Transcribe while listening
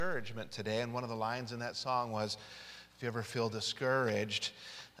Discouragement today, and one of the lines in that song was, if you ever feel discouraged,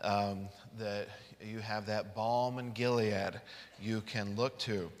 that you have that balm in Gilead you can look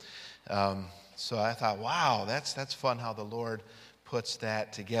to. So I thought, wow, that's fun how the Lord puts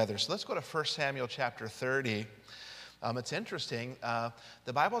that together. So let's go to 1 Samuel chapter 30. It's interesting.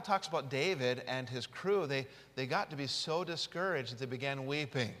 The Bible talks about David and his crew. They got to be so discouraged that they began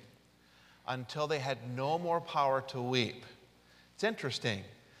weeping until they had no more power to weep. It's interesting.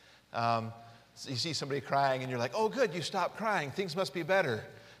 You see somebody crying and you're like, oh good, you stopped crying. Things must be better.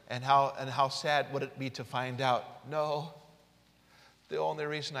 And how sad would it be to find out, no, the only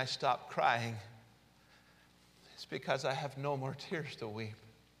reason I stopped crying is because I have no more tears to weep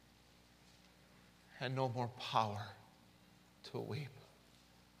and no more power to weep.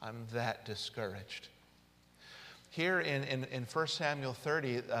 I'm that discouraged. Here in 1 Samuel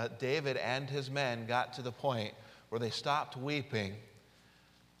 30, David and his men got to the point where they stopped weeping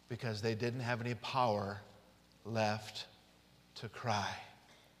because they didn't have any power left to cry.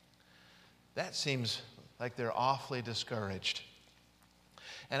 That seems like they're awfully discouraged.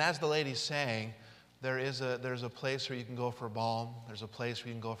 And as the lady sang, there's a place where you can go for balm. There's a place where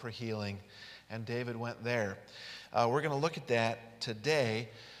you can go for healing. And David went there. We're going to look at that today.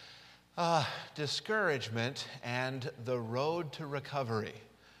 Discouragement and the road to recovery.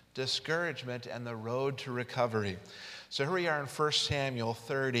 Discouragement and the road to recovery. So here we are in 1 Samuel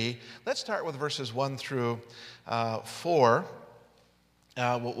 30. Let's start with verses 1 through 4.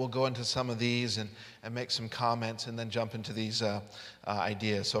 We'll go into some of these and make some comments and then jump into these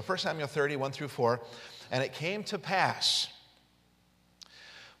ideas. So 1 Samuel 30, 1 through 4. And it came to pass,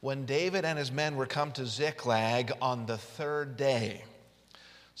 when David and his men were come to Ziklag on the third day.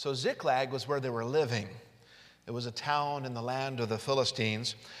 So Ziklag was where they were living. It was a town in the land of the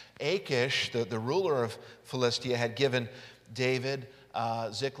Philistines. Achish, the ruler of Philistia, had given David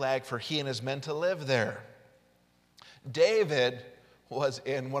Ziklag for he and his men to live there. David was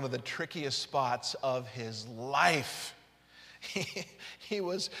in one of the trickiest spots of his life. He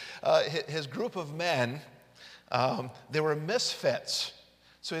was, his group of men, they were misfits.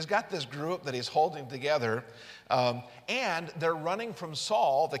 So he's got this group that he's holding together, and they're running from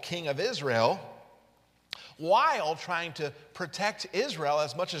Saul, the king of Israel, while trying to protect Israel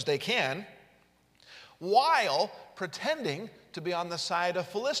as much as they can, while pretending to be on the side of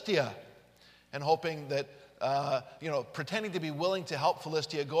Philistia and hoping that, pretending to be willing to help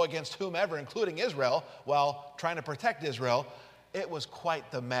Philistia go against whomever, including Israel, while trying to protect Israel. It was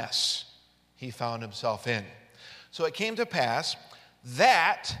quite the mess he found himself in. So it came to pass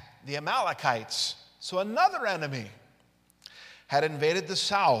that the Amalekites, so another enemy, had invaded the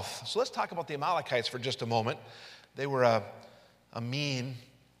south. So let's talk about the Amalekites for just a moment. They were a mean,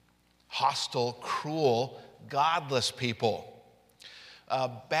 hostile, cruel, godless people.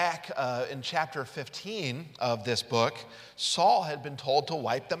 Back in chapter 15 of this book, Saul had been told to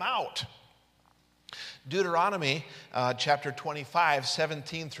wipe them out. Deuteronomy chapter 25,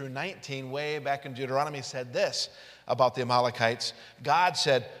 17 through 19, way back in Deuteronomy, said this about the Amalekites. God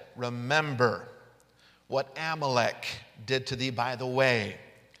said, remember what Amalek did to thee by the way,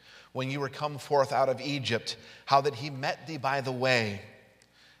 when you were come forth out of Egypt, how that he met thee by the way,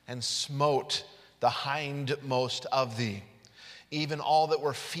 and smote the hindmost of thee, even all that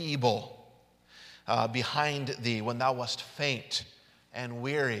were feeble behind thee, when thou wast faint and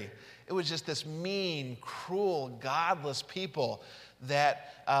weary. It was just this mean, cruel, godless people that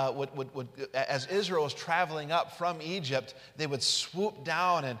would as Israel was traveling up from Egypt, they would swoop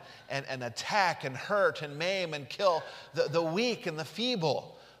down and attack and hurt and maim and kill the weak and the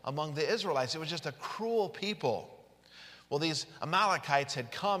feeble among the Israelites. It was just a cruel people. Well, these Amalekites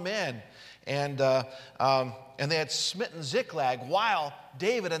had come in and they had smitten Ziklag while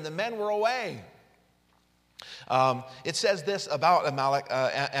David and the men were away. It says this about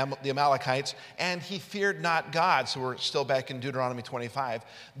the Amalekites, and he feared not God. So we're still back in Deuteronomy 25.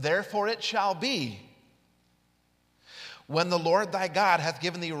 Therefore it shall be, when the Lord thy God hath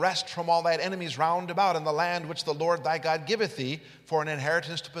given thee rest from all thine enemies round about in the land which the Lord thy God giveth thee for an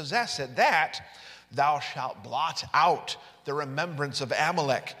inheritance to possess it, that thou shalt blot out the remembrance of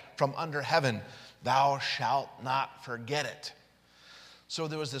Amalek from under heaven. Thou shalt not forget it. So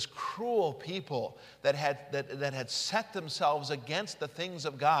there was this cruel people that had set themselves against the things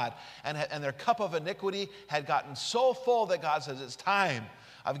of God, and their cup of iniquity had gotten so full that God says, it's time.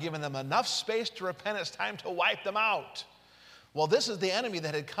 I've given them enough space to repent. It's time to wipe them out. Well, this is the enemy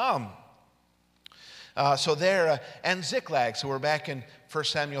that had come. And Ziklag, so we're back in 1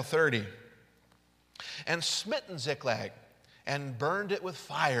 Samuel 30. And smitten Ziklag and burned it with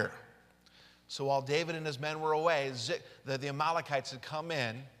fire. So while David and his men were away, the Amalekites had come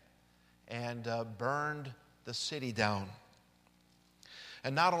in and burned the city down.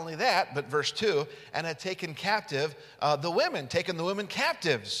 And not only that, but verse 2, and had taken captive taken the women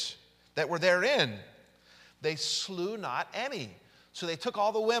captives that were therein. They slew not any. So they took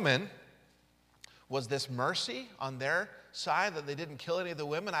all the women. Was this mercy on their side that they didn't kill any of the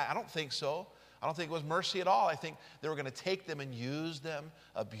women? I don't think so. I don't think it was mercy at all. I think they were going to take them and use them,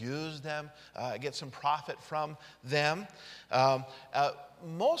 abuse them, get some profit from them.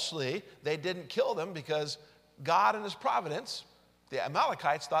 Mostly, they didn't kill them because God in his providence, the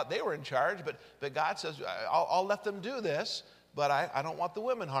Amalekites thought they were in charge, but God says, I'll let them do this, but I don't want the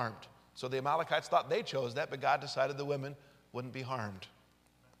women harmed. So the Amalekites thought they chose that, but God decided the women wouldn't be harmed.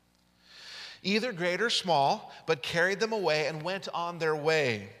 Either great or small, but carried them away and went on their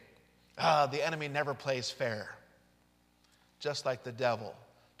way. The enemy never plays fair, just like the devil.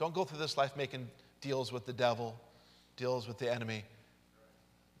 Don't go through this life making deals with the devil, deals with the enemy.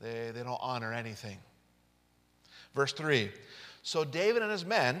 They don't honor anything. Verse 3, so David and his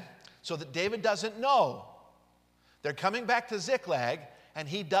men, so that David doesn't know. They're coming back to Ziklag, and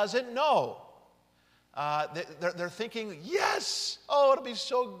he doesn't know. They're thinking, yes, oh, it'll be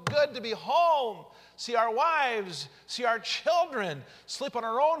so good to be home, see our wives, see our children, sleep on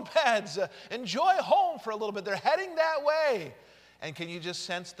our own beds, enjoy home for a little bit. They're heading that way. And can you just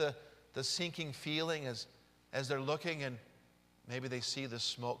sense the sinking feeling as they're looking, and maybe they see the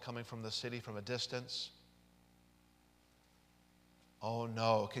smoke coming from the city from a distance? Oh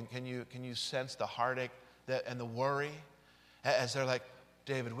no, can you sense the heartache and the worry as they're like,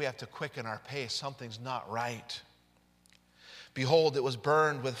 David, we have to quicken our pace. Something's not right. Behold, it was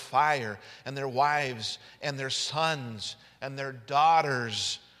burned with fire, and their wives and their sons and their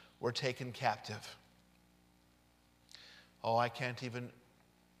daughters were taken captive. Oh, I can't even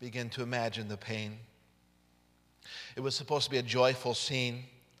begin to imagine the pain. It was supposed to be a joyful scene,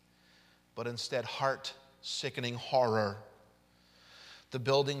 but instead heart-sickening horror. The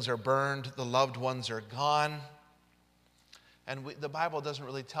buildings are burned, the loved ones are gone. And the Bible doesn't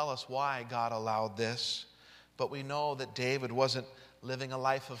really tell us why God allowed this, but we know that David wasn't living a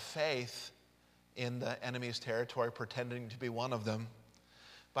life of faith in the enemy's territory, pretending to be one of them.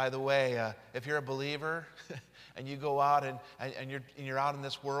 By the way, if you're a believer and you go out and you're out in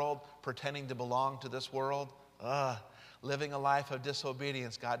this world pretending to belong to this world, living a life of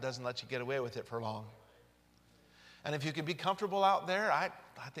disobedience, God doesn't let you get away with it for long. And if you can be comfortable out there, I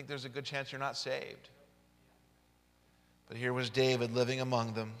think there's a good chance you're not saved. But here was David living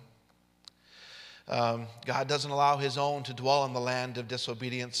among them. God doesn't allow his own to dwell in the land of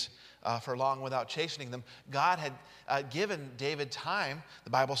disobedience for long without chastening them. God had given David time. The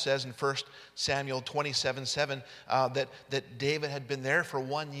Bible says in 1 Samuel 27:7 that David had been there for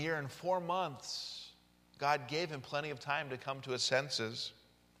 1 year and 4 months. God gave him plenty of time to come to his senses.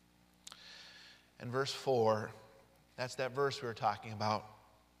 And verse 4, that's that verse we were talking about.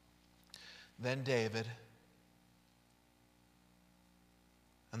 Then David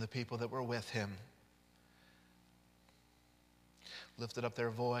and the people that were with him lifted up their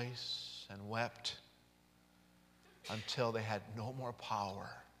voice and wept until they had no more power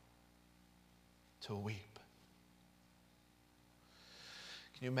to weep.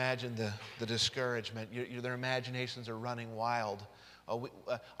 Can you imagine the discouragement? Their imaginations are running wild.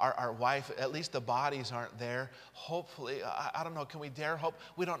 Our wife, at least the bodies aren't there. Hopefully, I don't know, can we dare hope?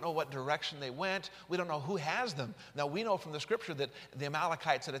 We don't know what direction they went. We don't know who has them. Now, we know from the scripture that the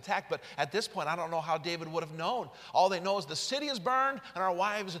Amalekites had attacked, but at this point, I don't know how David would have known. All they know is the city is burned, and our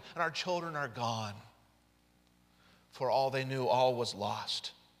wives and our children are gone. For all they knew, all was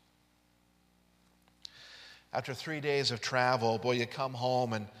lost. After 3 days of travel, boy, you come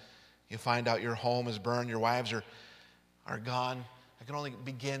home and you find out your home is burned, your wives are gone. I can only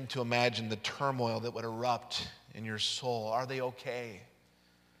begin to imagine the turmoil that would erupt in your soul. Are they okay?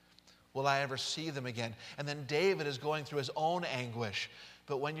 Will I ever see them again? And then David is going through his own anguish.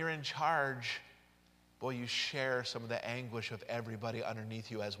 But when you're in charge, boy, you share some of the anguish of everybody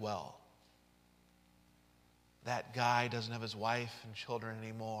underneath you as well. That guy doesn't have his wife and children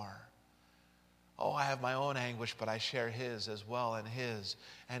anymore. Oh, I have my own anguish, but I share his as well, and his,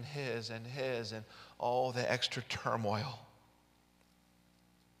 and his, and his, and all the extra turmoil.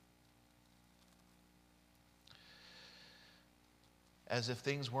 As if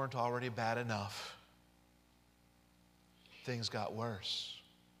things weren't already bad enough, things got worse.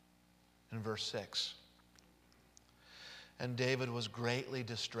 In verse 6, and David was greatly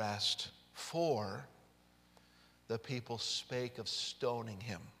distressed, for the people spake of stoning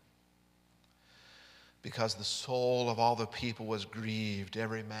him, because the soul of all the people was grieved,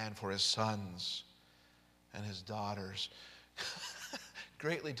 every man for his sons and his daughters.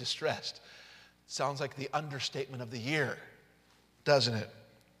 greatly distressed. Sounds like the understatement of the year, doesn't it?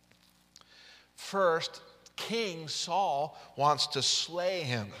 First, King Saul wants to slay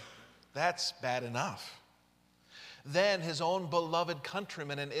him. That's bad enough. Then his own beloved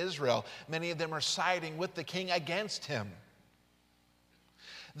countrymen in Israel, many of them are siding with the king against him.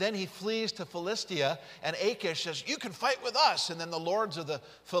 Then he flees to Philistia, and Achish says, you can fight with us. And then the lords of the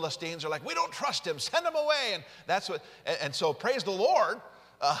Philistines are like, we don't trust him, send him away. And that's what, and so praise the Lord.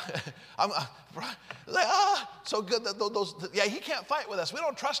 So good that he can't fight with us. We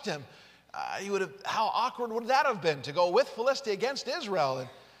don't trust him. How awkward would that have been to go with Philistia against Israel? And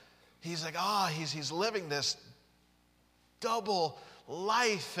he's like, he's living this double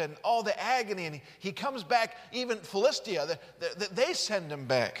life and all the agony, and he comes back. Even Philistia, they send him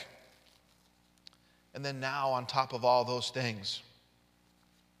back. And then now, on top of all those things,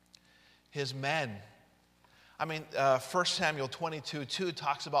 his men. 1 Samuel 22:2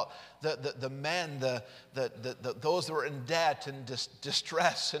 talks about the men, those that were in debt and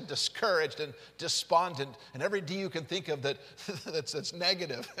distress and discouraged and despondent, and every D you can think of that's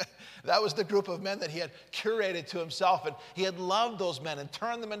negative. That was the group of men that he had curated to himself, and he had loved those men and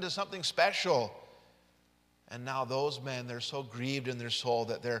turned them into something special. And now those men, they're so grieved in their soul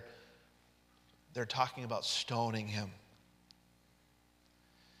that they're talking about stoning him.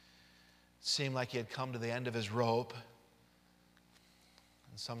 It seemed like he had come to the end of his rope.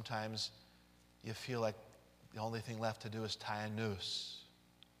 And sometimes you feel like the only thing left to do is tie a noose.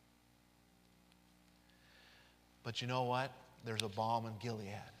 But you know what? There's a balm in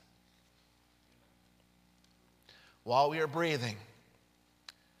Gilead. While we are breathing,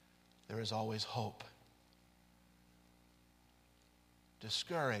 there is always hope.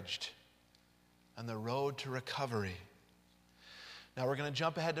 Discouraged on the road to recovery. Now we're going to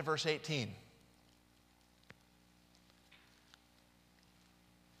jump ahead to verse 18.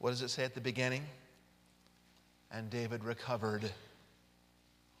 What does it say at the beginning? And David recovered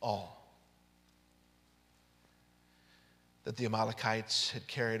all that the Amalekites had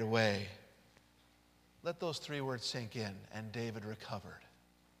carried away. Let those three words sink in. And David recovered.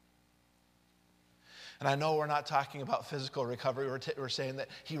 And I know we're not talking about physical recovery. We're saying that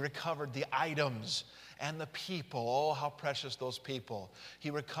he recovered the items and the people. Oh, how precious those people.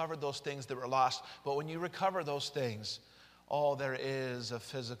 He recovered those things that were lost. But when you recover those things, there is a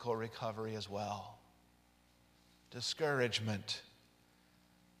physical recovery as well. Discouragement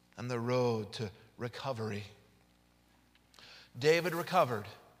and the road to recovery. David recovered,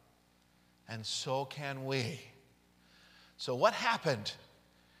 and so can we. So what happened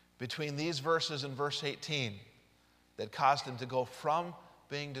between these verses and verse 18 that caused him to go from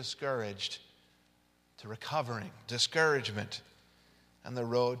being discouraged to recovering? Discouragement and the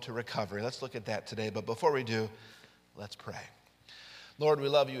road to recovery. Let's look at that today. But before we do, let's pray. Lord, we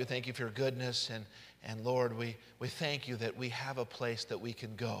love you. We thank you for your goodness. And Lord, we thank you that we have a place that we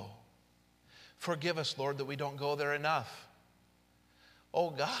can go. Forgive us, Lord, that we don't go there enough. Oh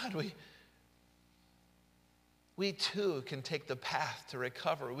God, we too can take the path to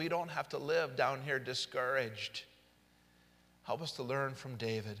recover. We don't have to live down here discouraged. Help us to learn from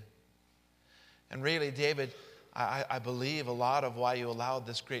David. And really, David, I believe a lot of why you allowed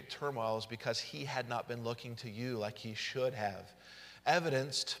this great turmoil is because he had not been looking to you like he should have.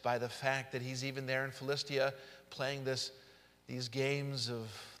 Evidenced by the fact that he's even there in Philistia playing these games of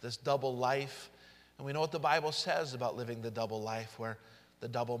this double life. And we know what the Bible says about living the double life, where the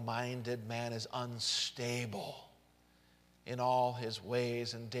double-minded man is unstable in all his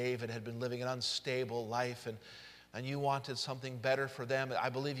ways. And David had been living an unstable life, and you wanted something better for them. I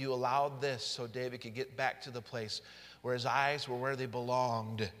believe you allowed this so David could get back to the place where his eyes were where they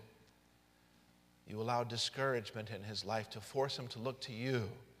belonged. You allowed discouragement in his life to force him to look to you,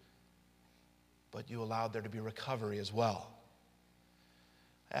 but you allowed there to be recovery as well.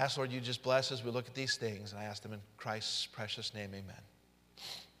 I ask, Lord, you just bless as we look at these things, and I ask them in Christ's precious name, amen.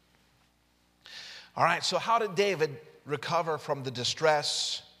 All right, so how did David recover from the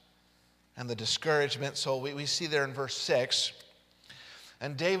distress and the discouragement? So we see there in verse 6,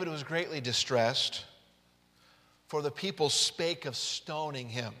 and David was greatly distressed, for the people spake of stoning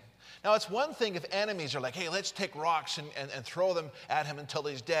him. Now, it's one thing if enemies are like, hey, let's take rocks and throw them at him until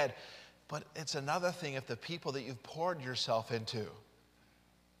he's dead. But it's another thing if the people that you've poured yourself into,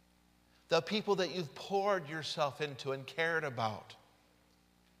 the people that you've poured yourself into and cared about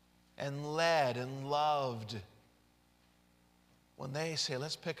and led and loved, when they say,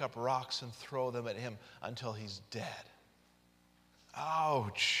 let's pick up rocks and throw them at him until he's dead.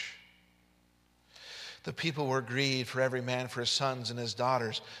 Ouch. The people were grieved for every man for his sons and his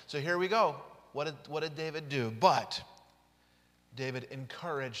daughters. So here we go. What did David do? But David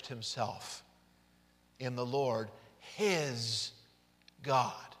encouraged himself in the Lord, his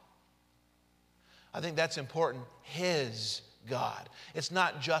God. I think that's important, his God. It's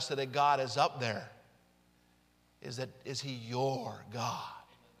not just that a God is up there. Is he your God?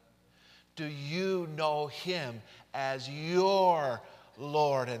 Do you know him as your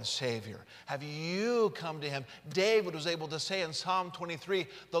Lord and Savior? Have you come to him? David was able to say in Psalm 23,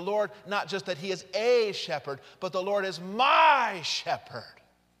 the Lord, not just that he is a shepherd, but the Lord is my shepherd.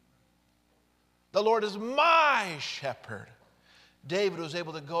 The Lord is my shepherd. David was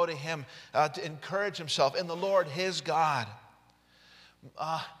able to go to him to encourage himself in the Lord, his God.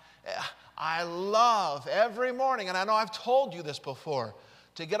 I love every morning, and I know I've told you this before,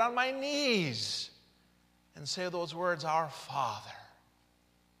 to get on my knees and say those words, Our Father,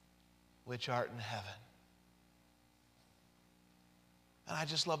 which art in heaven. And I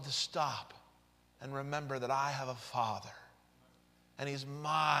just love to stop and remember that I have a Father, and he's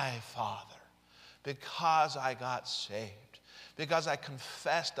my Father, because I got saved. Because I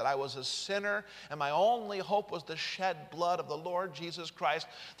confessed that I was a sinner and my only hope was the shed blood of the Lord Jesus Christ,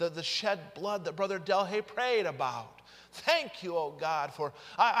 the shed blood that Brother Delhay prayed about. Thank you, oh God, for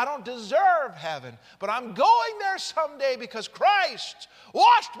I don't deserve heaven, but I'm going there someday because Christ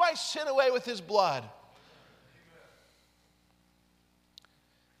washed my sin away with his blood.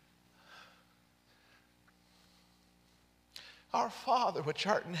 Our Father, which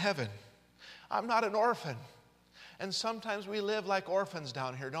art in heaven. I'm not an orphan. And sometimes we live like orphans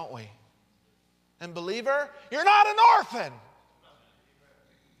down here, don't we? And believer, you're not an orphan.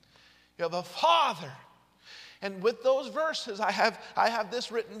 You have a Father. And with those verses, I have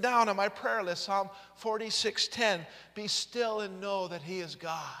this written down on my prayer list, Psalm 46:10. Be still and know that he is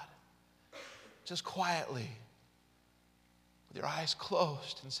God. Just quietly, with your eyes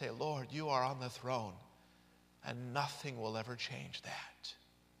closed, and say, Lord, you are on the throne, and nothing will ever change that.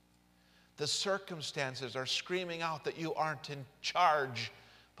 The circumstances are screaming out that you aren't in charge,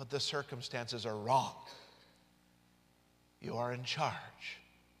 but the circumstances are wrong. You are in charge.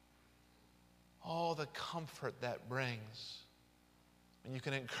 Oh, the comfort that brings. And you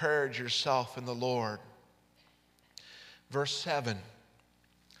can encourage yourself in the Lord. Verse 7.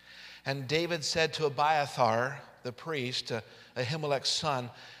 And David said to Abiathar, the priest, Ahimelech's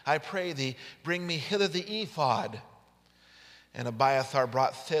son, I pray thee, bring me hither the ephod. And Abiathar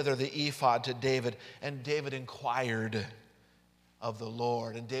brought thither the ephod to David, and David inquired of the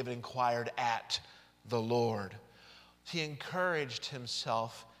Lord, and David inquired at the Lord. He encouraged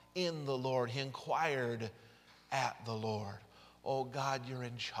himself in the Lord. He inquired at the Lord. Oh God, you're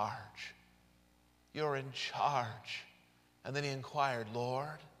in charge. You're in charge. And then he inquired,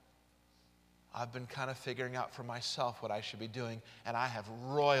 Lord, I've been kind of figuring out for myself what I should be doing, and I have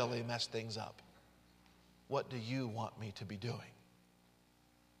royally messed things up. What do you want me to be doing?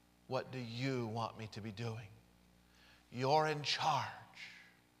 What do you want me to be doing? You're in charge.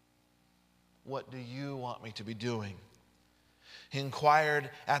 What do you want me to be doing? He inquired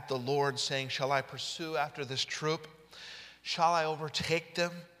at the Lord, saying, shall I pursue after this troop? Shall I overtake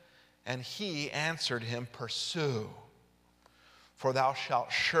them? And he answered him, pursue, for thou shalt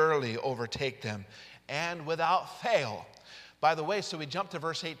surely overtake them, and without fail. By the way, so we jumped to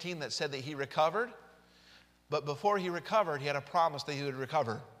verse 18 that said that he recovered. But before he recovered, he had a promise that he would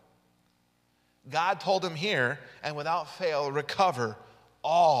recover. God told him here, and without fail, recover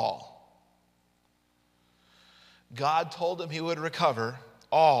all. God told him he would recover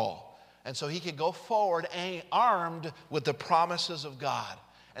all. And so he could go forward armed with the promises of God.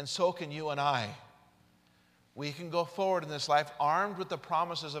 And so can you and I. We can go forward in this life armed with the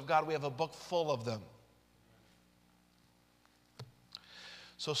promises of God. We have a book full of them.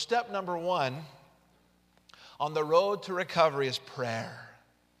 So step number 1 on the road to recovery is prayer.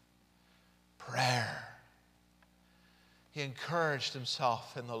 Prayer. He encouraged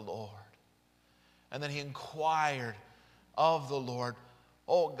himself in the Lord. And then he inquired of the Lord,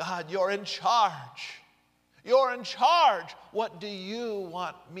 oh God, you're in charge. You're in charge. What do you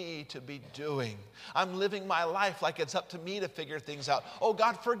want me to be doing? I'm living my life like it's up to me to figure things out. Oh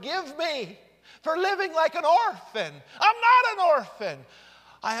God, forgive me for living like an orphan. I'm not an orphan.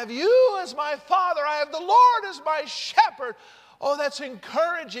 I have you as my Father. I have the Lord as my shepherd. Oh, that's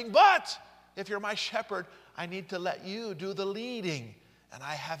encouraging. But if you're my shepherd, I need to let you do the leading. And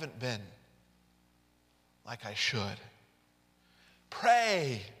I haven't been like I should.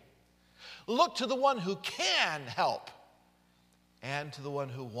 Pray. Look to the one who can help and to the one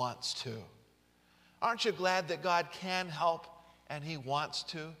who wants to. Aren't you glad that God can help and he wants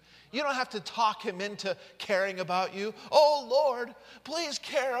to. You don't have to talk him into caring about you. Oh, Lord, please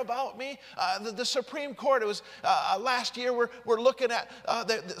care about me. The Supreme Court, it was last year, we're looking at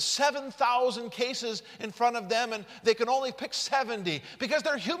the 7,000 cases in front of them, and they can only pick 70 because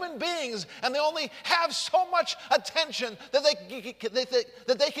they're human beings, and they only have so much attention that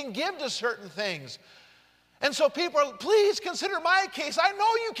they can give to certain things. And so people are, please consider my case. I know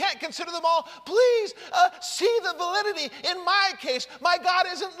you can't consider them all. Please see the validity in my case. My God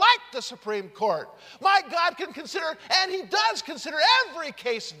isn't like the Supreme Court. My God can consider, and he does consider every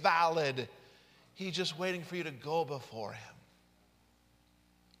case valid. He's just waiting for you to go before him.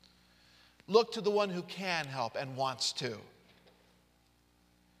 Look to the one who can help and wants to.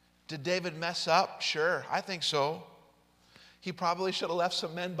 Did David mess up? Sure, I think so. He probably should have left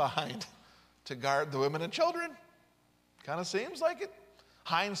some men behind to guard the women and children. Kind of seems like it.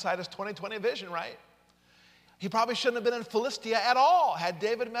 Hindsight is 20/20 vision, right? He probably shouldn't have been in Philistia at all. Had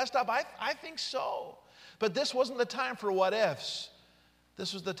David messed up? I think so. But this wasn't the time for what ifs.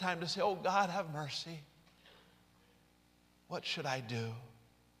 This was the time to say, oh, God, have mercy. What should I do?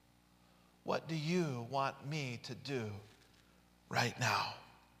 What do you want me to do right now?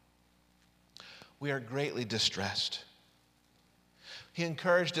 We are greatly distressed. He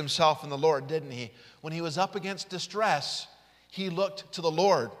encouraged himself in the Lord, didn't he? When he was up against distress, he looked to the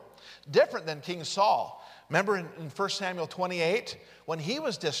Lord. Different than King Saul. Remember in 1 Samuel 28, when he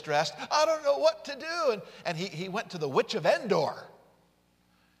was distressed, I don't know what to do. And he went to the witch of Endor.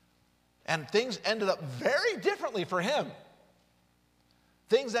 And things ended up very differently for him.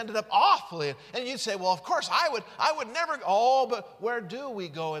 Things ended up awfully. And you'd say, well, of course, I would never. Oh, but where do we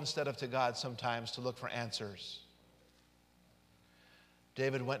go instead of to God sometimes to look for answers?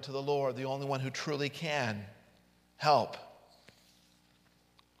 David went to the Lord, the only one who truly can help.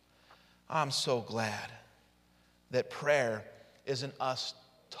 I'm so glad that prayer isn't us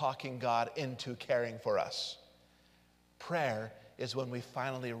talking God into caring for us. Prayer is when we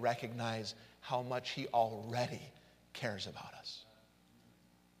finally recognize how much he already cares about us.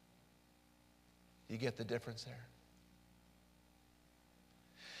 You get the difference there?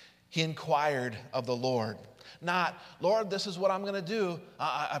 He inquired of the Lord. Not, Lord, this is what I'm going to do.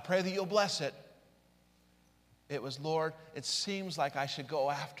 I pray that you'll bless it. It was, Lord, it seems like I should go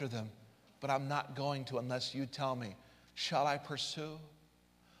after them, but I'm not going to unless you tell me. Shall I pursue?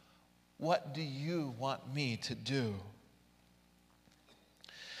 What do you want me to do?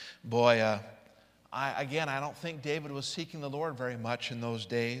 Boy, I don't think David was seeking the Lord very much in those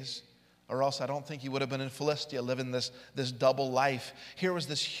days. Or else I don't think he would have been in Philistia living this double life. Here was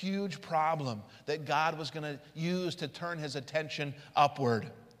this huge problem that God was going to use to turn his attention upward.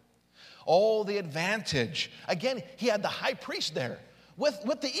 Oh, the advantage. Again, he had the high priest there with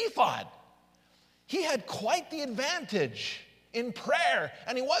the ephod. He had quite the advantage in prayer,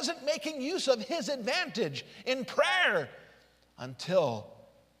 and he wasn't making use of his advantage in prayer until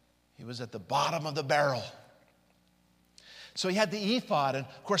he was at the bottom of the barrel. So he had the ephod, and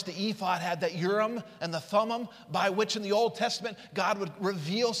of course the ephod had that Urim and the Thummim, by which in the Old Testament God would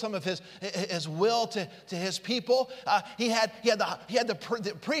reveal some of his will to his people. He had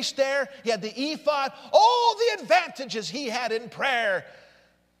the priest there, he had the ephod, all the advantages he had in prayer.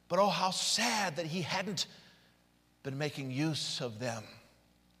 But oh, how sad that he hadn't been making use of them.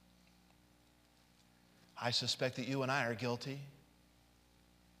 I suspect that you and I are guilty.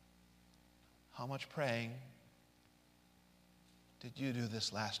 How much praying did you do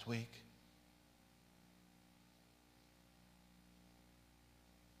this last week?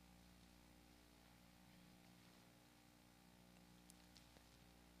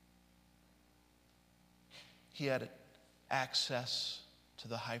 He had access to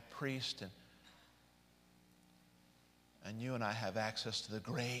the high priest, and you and I have access to the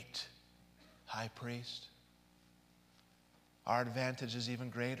great high priest. Our advantage is even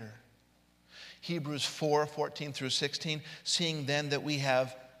greater. Hebrews 4:14 through 16, seeing then that we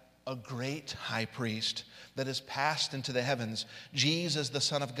have a great high priest that is passed into the heavens, Jesus the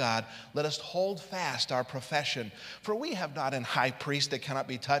Son of God, let us hold fast our profession. For we have not an high priest that cannot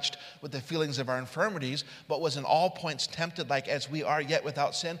be touched with the feelings of our infirmities, but was in all points tempted like as we are, yet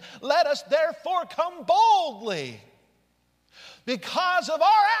without sin. Let us therefore come boldly, because of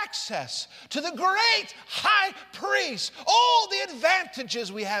our access to the great high priest, all the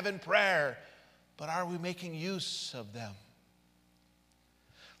advantages we have in prayer. But are we making use of them?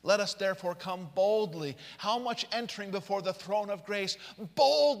 Let us therefore come boldly. How much entering before the throne of grace?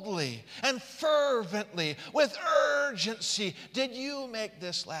 Boldly and fervently, with urgency. Did you make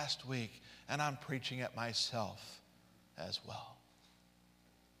this last week? And I'm preaching at myself as well.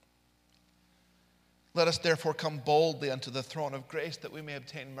 Let us therefore come boldly unto the throne of grace, that we may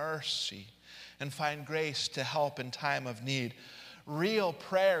obtain mercy and find grace to help in time of need. Real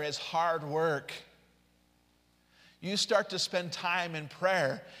prayer is hard work. You start to spend time in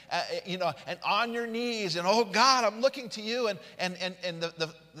prayer, and on your knees, and oh God, I'm looking to you, and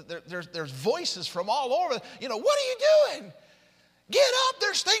there's voices from all over. What are you doing? Get up,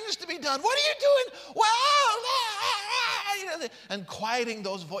 there's things to be done. What are you doing? Well, and quieting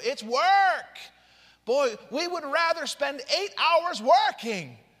those voices. It's work. Boy, we would rather spend 8 hours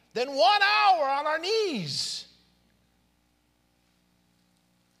working than 1 hour on our knees.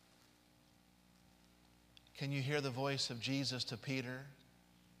 Can you hear the voice of Jesus to Peter?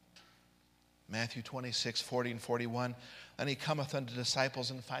 Matthew 26, 40 and 41. And he cometh unto the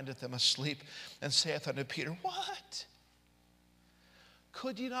disciples and findeth them asleep, and saith unto Peter, What?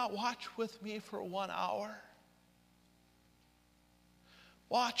 Could ye not watch with me for 1 hour?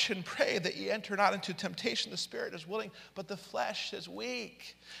 Watch and pray that ye enter not into temptation. The spirit is willing, but the flesh is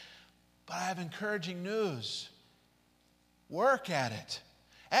weak. But I have encouraging news. Work at it.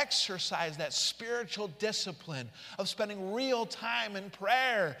 Exercise that spiritual discipline of spending real time in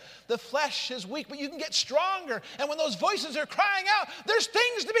prayer. The flesh is weak, but you can get stronger. And when those voices are crying out, there's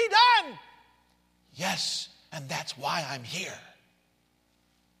things to be done. Yes, and that's why I'm here.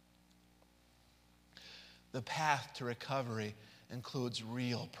 The path to recovery includes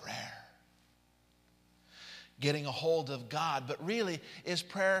real prayer. Getting a hold of God. But really, is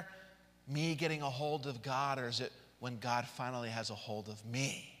prayer me getting a hold of God, or is it when God finally has a hold of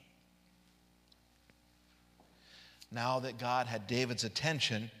me? Now that God had David's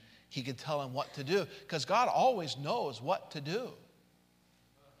attention, he could tell him what to do, because God always knows what to do.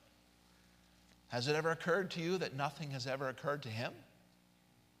 Has it ever occurred to you that nothing has ever occurred to him?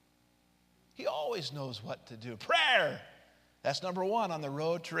 He always knows what to do. Prayer. That's number one on the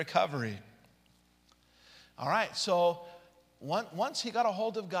road to recovery. All right, so once he got a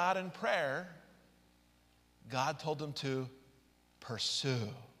hold of God in prayer, God told him to pursue.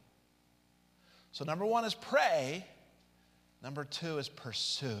 So number one is pray. Number two is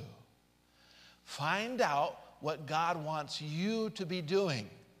pursue. Find out what God wants you to be doing,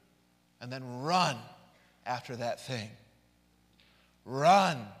 and then run after that thing.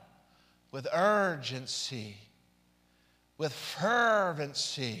 Run with urgency, with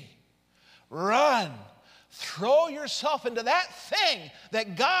fervency. Run. Throw yourself into that thing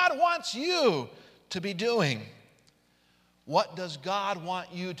that God wants you to be doing. What does God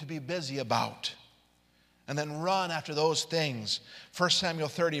want you to be busy about? And then run after those things. 1 Samuel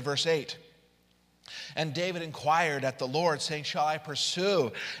 30, verse 8. And David inquired at the Lord, saying, Shall I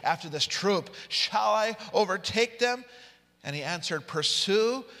pursue after this troop? Shall I overtake them? And he answered,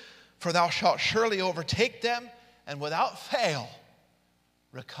 Pursue, for thou shalt surely overtake them, and without fail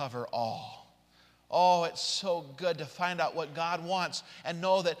recover all. Oh, it's so good to find out what God wants and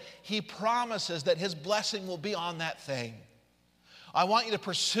know that he promises that his blessing will be on that thing. I want you to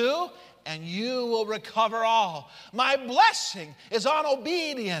pursue, and you will recover all. My blessing is on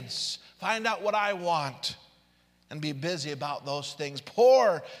obedience. Find out what I want and be busy about those things.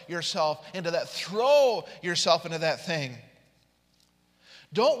 Pour yourself into that. Throw yourself into that thing.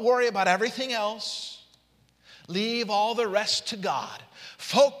 Don't worry about everything else. Leave all the rest to God.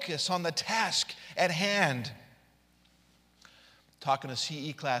 Focus on the task at hand. Talking to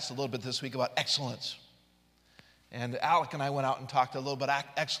CE class a little bit this week about excellence. And Alec and I went out and talked a little bit about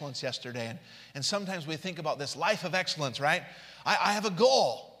excellence yesterday. And sometimes we think about this life of excellence, right? I have a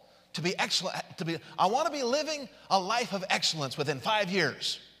goal to be excellent. I want to be living a life of excellence within 5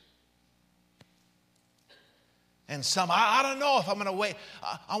 years. And I don't know if I'm going to wait.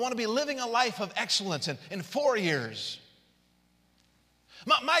 I want to be living a life of excellence in 4 years.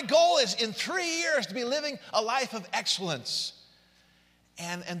 My goal is in 3 years to be living a life of excellence.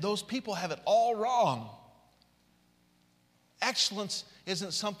 And those people have it all wrong. Excellence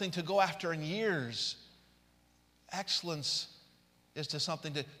isn't something to go after in years. Excellence is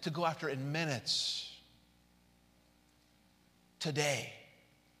something to go after in minutes. Today.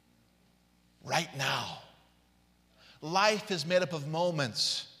 Right now. Life is made up of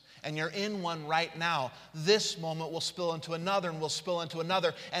moments, and you're in one right now. This moment will spill into another, and will spill into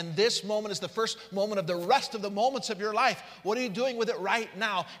another. And this moment is the first moment of the rest of the moments of your life. What are you doing with it right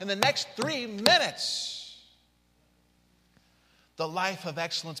now? In the next 3 minutes. The life of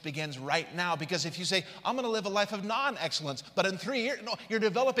excellence begins right now, because if you say, I'm going to live a life of non-excellence, but in 3 years, no, you're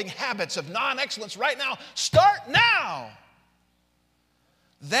developing habits of non-excellence right now. Start now.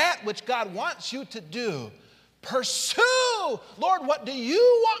 That which God wants you to do, pursue. Lord, what do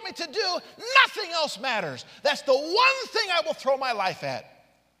you want me to do? Nothing else matters. That's the one thing I will throw my life at.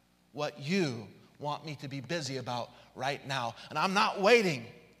 What you want me to be busy about right now. And I'm not waiting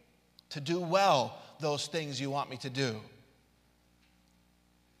to do well those things you want me to do.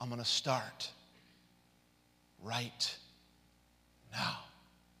 I'm going to start right now.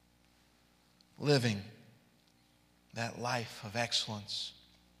 Living that life of excellence.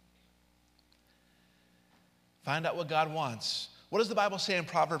 Find out what God wants. What does the Bible say in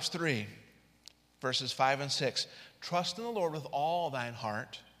Proverbs 3, verses 5 and 6? Trust in the Lord with all thine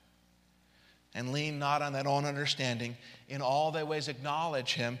heart, and lean not on thine own understanding. In all thy ways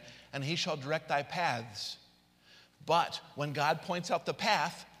acknowledge him, and he shall direct thy paths. But when God points out the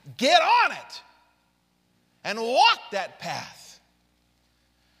path, get on it and walk that path.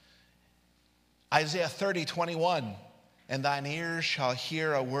 Isaiah 30:21, and thine ears shall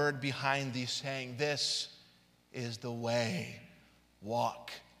hear a word behind thee saying, this is the way,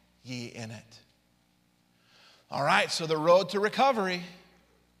 walk ye in it. All right, so the road to recovery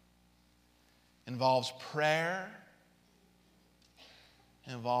involves prayer,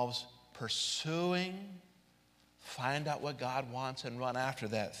 involves pursuing, find out what God wants and run after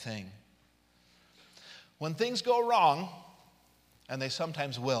that thing. When things go wrong, and they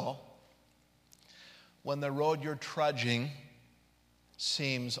sometimes will, when the road you're trudging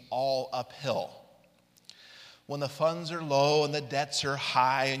seems all uphill, when the funds are low and the debts are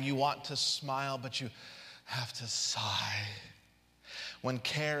high and you want to smile but you have to sigh, when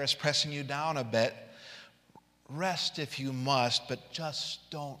care is pressing you down a bit, rest if you must, but just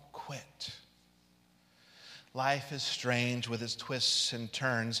don't quit. Life is strange with its twists and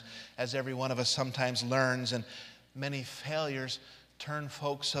turns, as every one of us sometimes learns, and many failures turn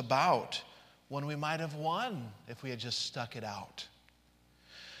folks about when we might have won if we had just stuck it out.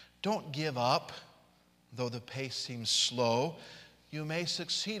 Don't give up, though the pace seems slow. You may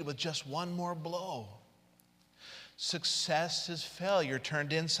succeed with just one more blow. Success is failure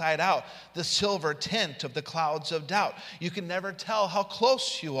turned inside out, the silver tint of the clouds of doubt. You can never tell how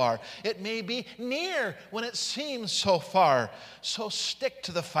close you are. It may be near when it seems so far. So stick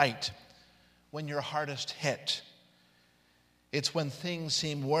to the fight when you're hardest hit. It's when things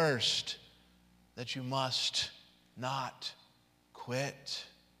seem worst that you must not quit.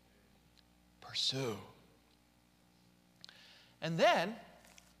 Pursue. And then,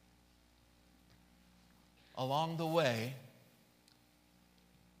 along the way,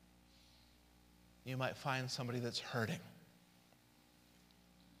 you might find somebody that's hurting.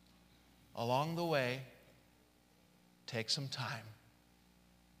 Along the way, take some time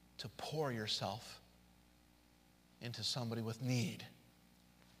to pour yourself into somebody with need.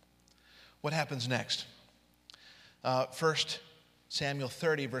 What happens next? 1 Samuel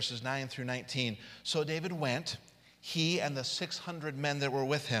 30, verses 9 through 19. So David went, he and the 600 men that were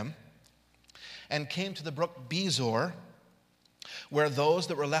with him, and came to the brook Bezor, where those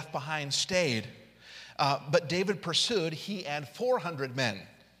that were left behind stayed. But David pursued, he and 400 men.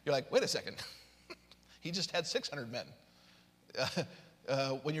 You're like, wait a second. He just had 600 men.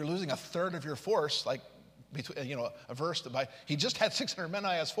 When you're losing a third of your force, like, a verse that he just had 600 men,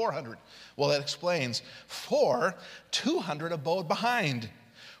 I has 400. Well, that explains. 200 abode behind,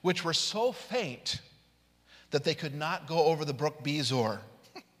 which were so faint that they could not go over the brook Bezor.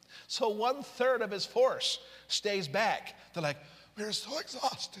 So 1/3 of his force stays back. They're like, we're so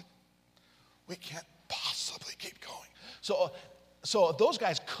exhausted. We can't possibly keep going. So if those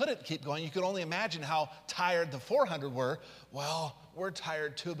guys couldn't keep going, you could only imagine how tired the 400 were. Well, we're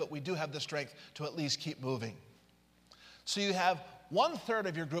tired too, but we do have the strength to at least keep moving. So you have 1/3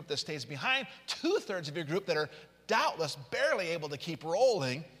 of your group that stays behind, 2/3 of your group that are doubtless barely able to keep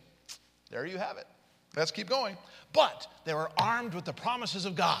rolling. There you have it. Let's keep going. But they were armed with the promises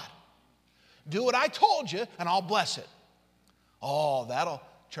of God. Do what I told you, and I'll bless it. Oh, that'll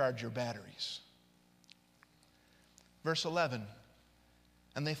charge your batteries. Verse 11,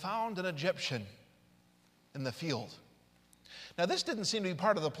 and they found an Egyptian in the field. Now, this didn't seem to be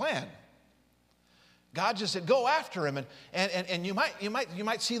part of the plan. God just said, go after him, and you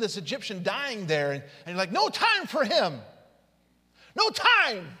might see this Egyptian dying there, and you're like, no time for him. No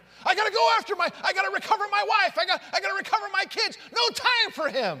time. I got to go after I got to recover my wife. I got to recover my kids. No time for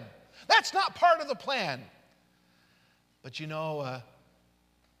him. That's not part of the plan. But 1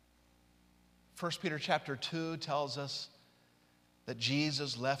 Peter chapter 2 tells us that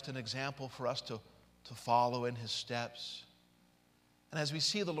Jesus left an example for us to follow in his steps. And as we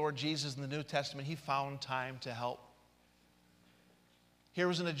see the Lord Jesus in the New Testament, he found time to help. Here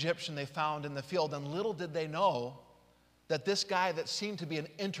was an Egyptian they found in the field, and little did they know that this guy that seemed to be an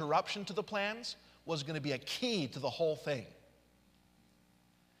interruption to the plans was going to be a key to the whole thing.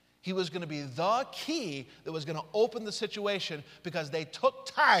 He was going to be the key that was going to open the situation because they took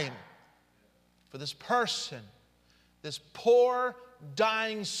time for this person, this poor,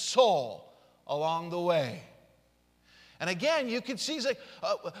 dying soul along the way. And again, you can see, he's like,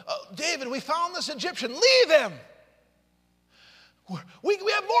 David, we found this Egyptian. Leave him. We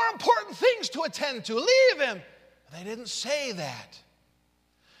have more important things to attend to. Leave him. They didn't say that.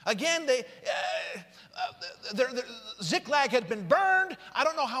 Again, Ziklag had been burned. I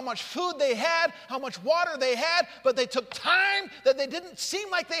don't know how much food they had, how much water they had, but they took time that they didn't seem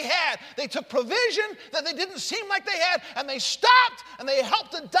like they had. They took provision that they didn't seem like they had, and they stopped and they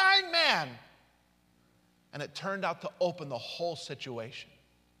helped a dying man. And it turned out to open the whole situation.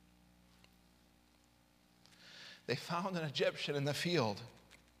 They found an Egyptian in the field.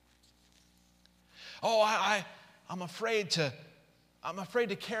 Oh, I'm afraid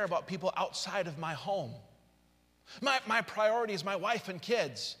to care about people outside of my home. My priority is my wife and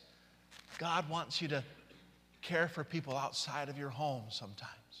kids. God wants you to care for people outside of your home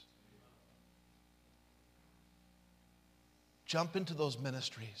sometimes. Jump into those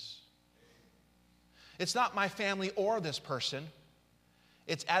ministries. It's not my family or this person.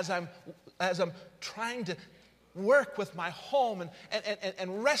 It's as I'm trying to work with my home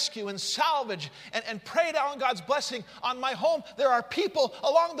and rescue and salvage and pray down God's blessing on my home. There are people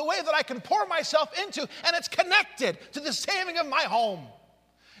along the way that I can pour myself into, and it's connected to the saving of my home.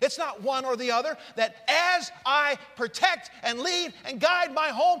 It's not one or the other. That as I protect and lead and guide my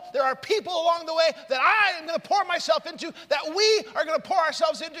home, there are people along the way that I am going to pour myself into, that we are going to pour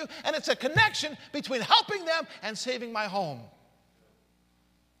ourselves into, and it's a connection between helping them and saving my home.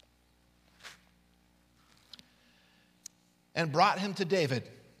 And brought him to David.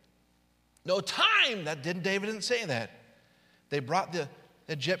 No time. David didn't say that. They brought the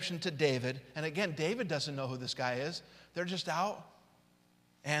Egyptian to David. And again, David doesn't know who this guy is. They're just out.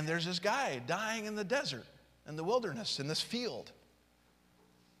 And there's this guy dying in the desert, in the wilderness, in this field.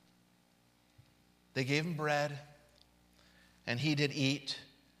 They gave him bread, and he did eat,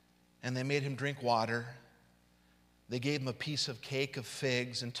 and they made him drink water. They gave him a piece of cake of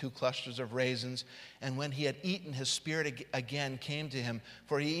figs and 2 clusters of raisins. And when he had eaten, his spirit again came to him,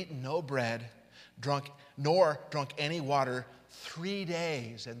 for he had eaten no bread, nor drunk any water 3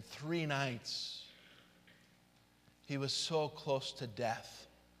 days and 3 nights. He was so close to death,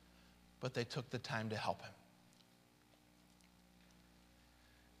 but they took the time to help him.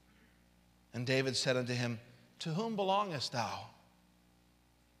 And David said unto him, To whom belongest thou?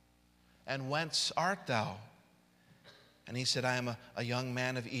 And whence art thou? And he said, I am a young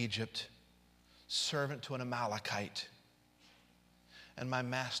man of Egypt, servant to an Amalekite. And my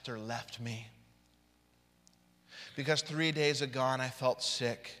master left me, because 3 days agone I felt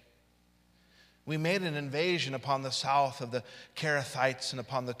sick. We made an invasion upon the south of the Kerethites and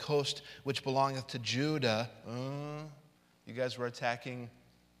upon the coast which belongeth to Judah. You guys were attacking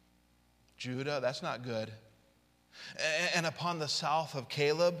Judah? That's not good. And upon the south of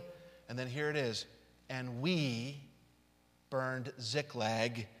Caleb. And then here it is. And we burned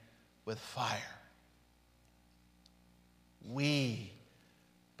Ziklag with fire. We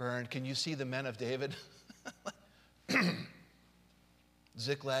burned. Can you see the men of David?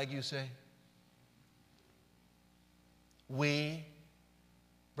 Ziklag, you say? We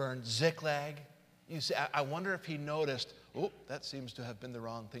burned Ziklag. You see, I wonder if he noticed, that seems to have been the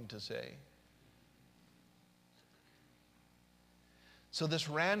wrong thing to say. So this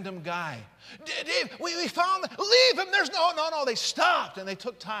random guy, Dave, we found, leave him, there's no. They stopped and they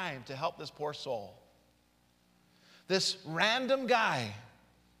took time to help this poor soul. This random guy,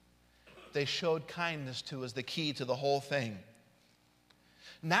 they showed kindness to as the key to the whole thing.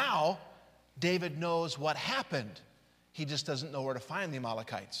 Now, David knows what happened. He just doesn't know where to find the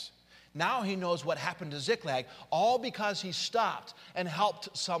Amalekites. Now he knows what happened to Ziklag, all because he stopped and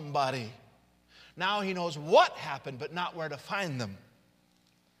helped somebody. Now he knows what happened, but not where to find them.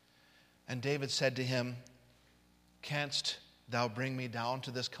 And David said to him, Canst thou bring me down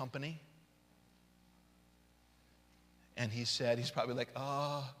to this company? And he said, he's probably like,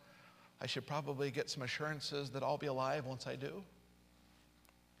 I should probably get some assurances that I'll be alive once I do.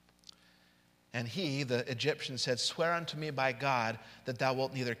 And he, the Egyptian, said, Swear unto me by God that thou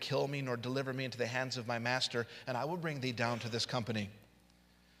wilt neither kill me nor deliver me into the hands of my master, and I will bring thee down to this company.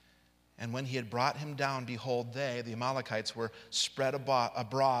 And when he had brought him down, behold, they, the Amalekites, were spread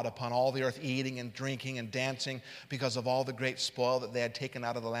abroad upon all the earth, eating and drinking and dancing, because of all the great spoil that they had taken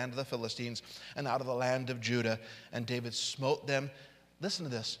out of the land of the Philistines and out of the land of Judah. And David smote them, listen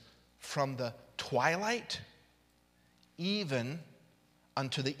to this, from the twilight even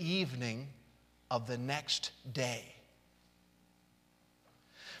unto the evening of the next day.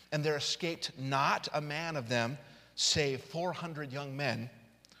 And there escaped not a man of them, save 400 young men,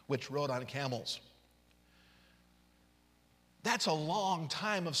 which rode on camels. That's a long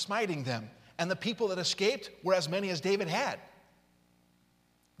time of smiting them. And the people that escaped were as many as David had.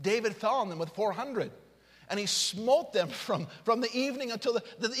 David fell on them with 400. And he smote them from the evening until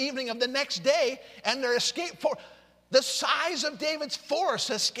the evening of the next day. And their escape for the size of David's force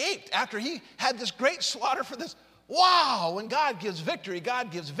escaped after he had this great slaughter for this. Wow, when God gives victory,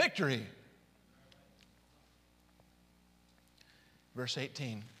 God gives victory. Verse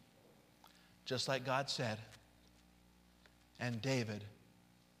 18, just like God said, and David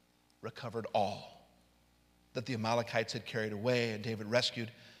recovered all that the Amalekites had carried away, and David rescued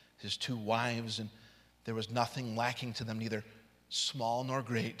his 2 wives, and there was nothing lacking to them, neither small nor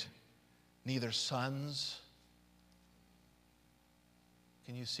great, neither sons.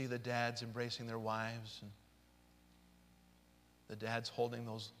 Can you see the dads embracing their wives, and the dads holding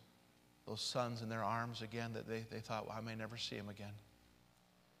those sons in their arms again that they thought, well, I may never see him again.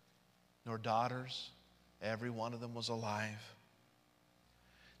 Nor daughters, every one of them was alive.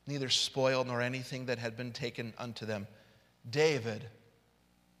 Neither spoil nor anything that had been taken unto them. David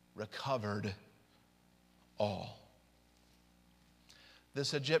recovered all.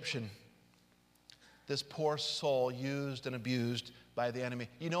 This Egyptian, this poor soul used and abused by the enemy.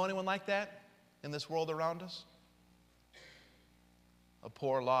 You know anyone like that in this world around us? A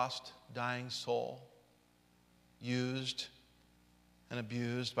poor, lost, dying soul, used and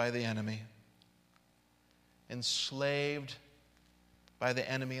abused by the enemy, enslaved by the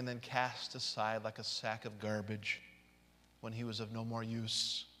enemy, and then cast aside like a sack of garbage when he was of no more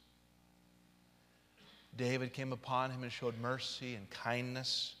use. David came upon him and showed mercy and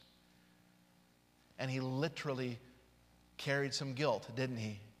kindness, and he literally carried some guilt, didn't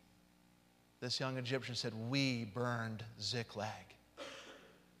he? This young Egyptian said, we burned Ziklag.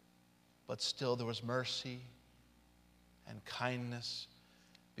 But still there was mercy and kindness,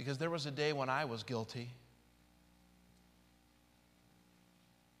 because there was a day when I was guilty,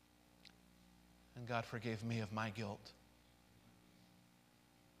 and God forgave me of my guilt.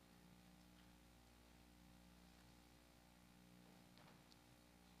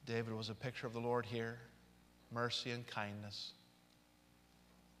 David was a picture of the Lord here, mercy and kindness.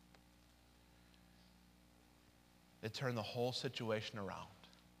 It turned the whole situation around.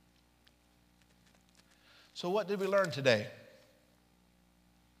 So what did we learn today?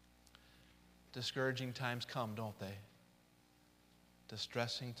 Discouraging times come, don't they?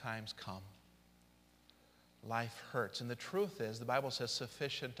 Distressing times come. Life hurts. And the truth is, the Bible says,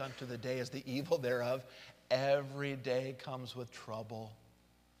 sufficient unto the day is the evil thereof. Every day comes with trouble.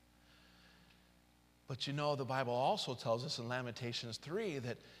 But you know, the Bible also tells us in Lamentations 3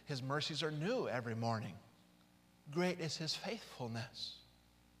 that his mercies are new every morning. Great is his faithfulness.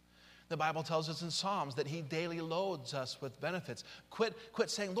 The Bible tells us in Psalms that he daily loads us with benefits. Quit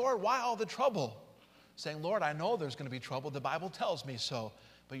saying, Lord, why all the trouble? Saying, Lord, I know there's going to be trouble. The Bible tells me so.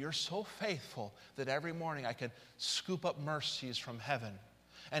 But you're so faithful that every morning I can scoop up mercies from heaven.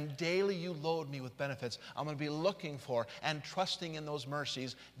 And daily you load me with benefits. I'm going to be looking for and trusting in those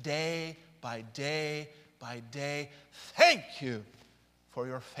mercies day by day by day. Thank you for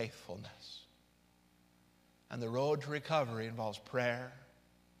your faithfulness. And the road to recovery involves prayer.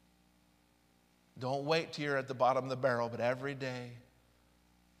 Don't wait till you're at the bottom of the barrel, but every day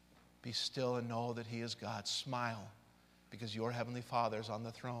be still and know that he is God. Smile, because your Heavenly Father is on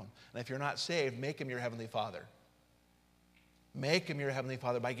the throne. And if you're not saved, make him your Heavenly Father. Make him your Heavenly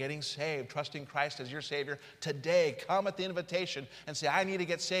Father by getting saved, trusting Christ as your Savior. Today, come at the invitation and say, I need to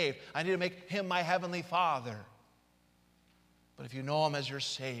get saved. I need to make him my Heavenly Father. But if you know him as your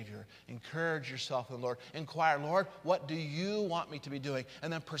Savior, encourage yourself in the Lord. Inquire, Lord, what do you want me to be doing?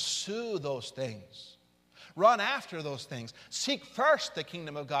 And then pursue those things. Run after those things. Seek first the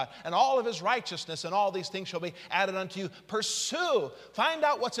kingdom of God and all of his righteousness, and all these things shall be added unto you. Pursue. Find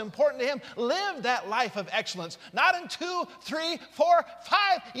out what's important to him. Live that life of excellence. Not in 2, 3, 4,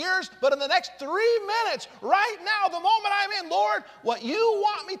 5 years, but in the next 3 minutes. Right now, the moment I'm in, Lord, what you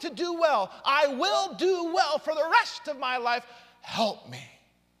want me to do well, I will do well for the rest of my life. Help me.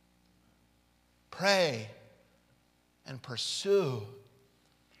 Pray and pursue.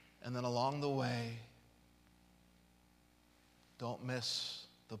 And then along the way, don't miss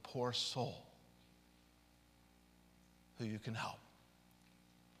the poor soul who you can help.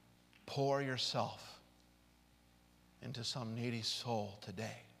 Pour yourself into some needy soul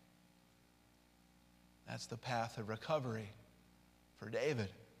today. That's the path of recovery for David.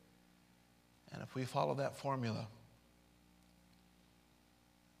 And if we follow that formula,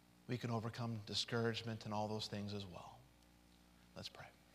 we can overcome discouragement and all those things as well. Let's pray.